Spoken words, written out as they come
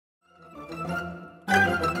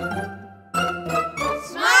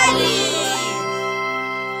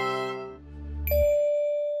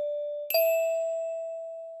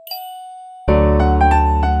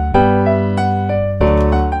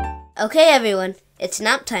everyone, it's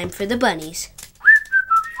nap time for the bunnies.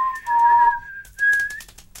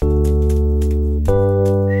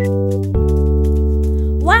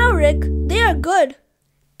 Wow, Rick, they are good.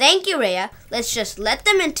 Thank you, Reya. Let's just let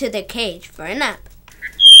them into their cage for a nap.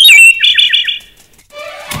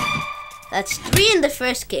 That's 3 in the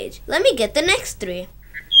first cage. Let me get the next 3.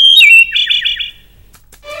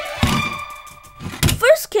 The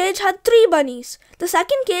first cage had 3 bunnies. The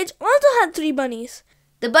second cage also had 3 bunnies.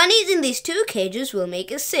 The bunnies in these 2 cages will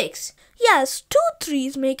make it 6. Yes, 2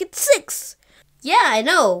 3s make it 6. Yeah, I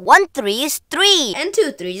know. 1 3 is 3. And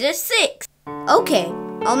 2 3s are 6. Okay,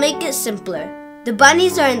 I'll make it simpler. The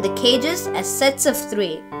bunnies are in the cages as sets of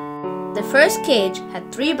 3. The first cage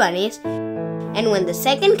had 3 bunnies, and when the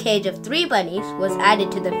second cage of 3 bunnies was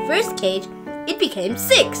added to the first cage, it became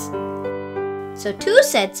 6. So 2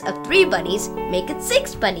 sets of 3 bunnies make it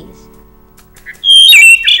 6 bunnies.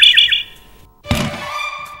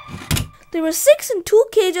 There were 6 in 2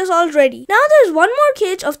 cages already. Now there's 1 more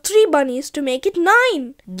cage of 3 bunnies to make it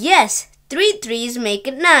 9. Yes, 3 3s make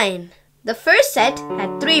it 9. The first set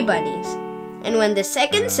had 3 bunnies, and when the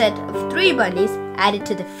second set of 3 bunnies added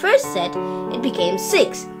to the first set, it became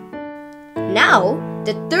 6. Now,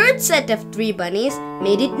 the third set of 3 bunnies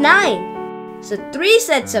made it 9. So 3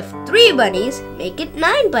 sets of 3 bunnies make it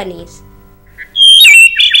 9 bunnies.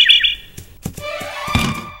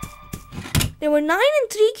 There were 9 in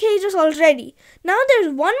 3 cages already. Now there's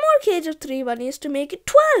 1 more cage of 3 bunnies to make it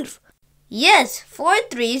 12. Yes, 4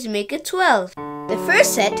 3s make it 12. The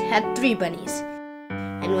first set had 3 bunnies,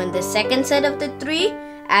 and when the second set of the 3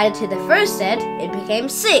 added to the first set, it became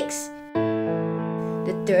 6.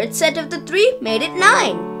 The third set of the 3 made it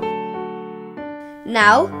 9.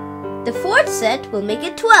 Now, the fourth set will make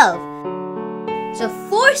it 12. So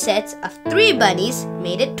 4 sets of 3 bunnies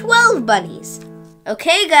made it 12 bunnies.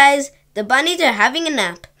 Okay guys, the bunnies are having a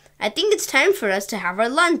nap. I think it's time for us to have our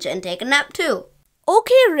lunch and take a nap too.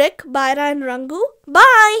 Okay, Rick, Byraa and Rungoo,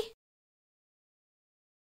 bye!